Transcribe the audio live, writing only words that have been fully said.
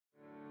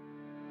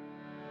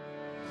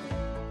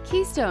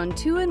Keystone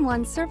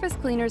 2-in-1 Surface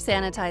Cleaner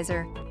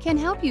Sanitizer can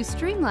help you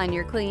streamline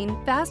your clean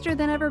faster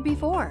than ever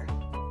before.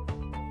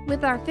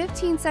 With our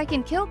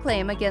 15-second kill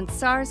claim against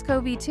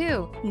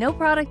SARS-CoV-2, no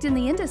product in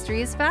the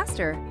industry is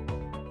faster.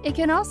 It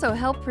can also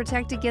help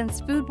protect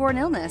against foodborne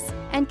illness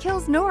and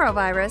kills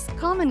Norovirus,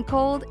 common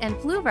cold, and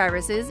flu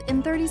viruses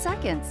in 30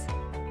 seconds.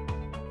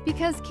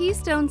 Because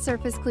Keystone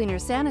Surface Cleaner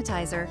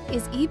Sanitizer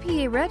is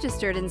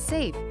EPA-registered and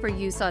safe for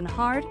use on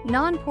hard,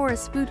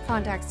 non-porous food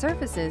contact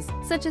surfaces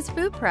such as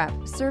food prep,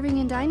 serving,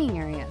 and dining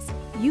areas,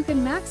 you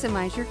can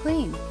maximize your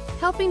clean,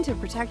 helping to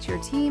protect your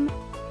team,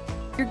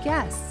 your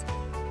guests,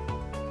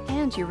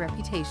 and your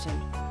reputation.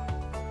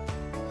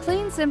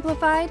 Clean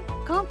simplified,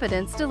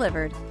 confidence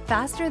delivered,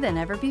 faster than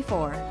ever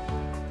before.